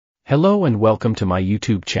Hello and welcome to my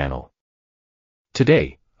YouTube channel.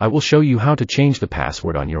 Today, I will show you how to change the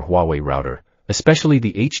password on your Huawei router, especially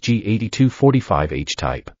the HG8245H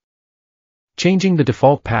type. Changing the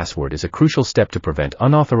default password is a crucial step to prevent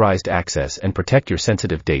unauthorized access and protect your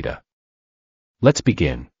sensitive data. Let's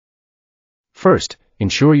begin. First,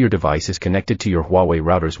 ensure your device is connected to your Huawei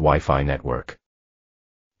router's Wi-Fi network.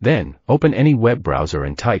 Then, open any web browser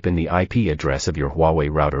and type in the IP address of your Huawei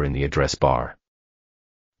router in the address bar.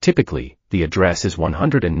 Typically, the address is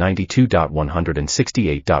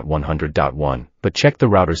 192.168.100.1, but check the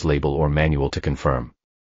router's label or manual to confirm.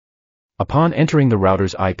 Upon entering the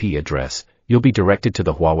router's IP address, you'll be directed to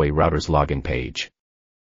the Huawei router's login page.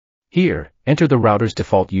 Here, enter the router's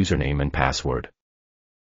default username and password.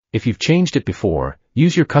 If you've changed it before,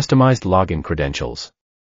 use your customized login credentials.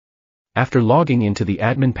 After logging into the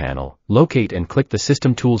admin panel, locate and click the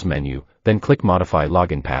System Tools menu, then click Modify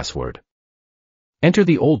Login Password. Enter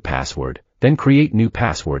the old password, then create new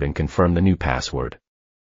password and confirm the new password.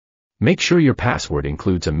 Make sure your password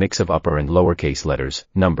includes a mix of upper and lowercase letters,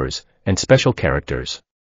 numbers, and special characters.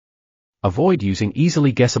 Avoid using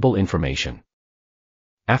easily guessable information.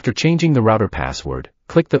 After changing the router password,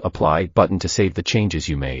 click the Apply button to save the changes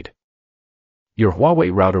you made. Your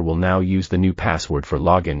Huawei router will now use the new password for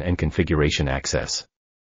login and configuration access.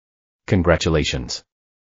 Congratulations!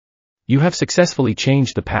 You have successfully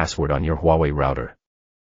changed the password on your Huawei router.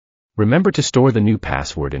 Remember to store the new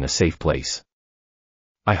password in a safe place.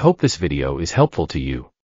 I hope this video is helpful to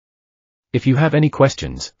you. If you have any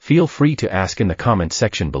questions, feel free to ask in the comment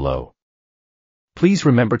section below. Please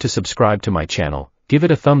remember to subscribe to my channel, give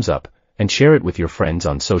it a thumbs up, and share it with your friends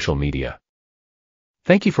on social media.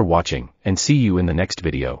 Thank you for watching, and see you in the next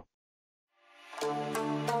video.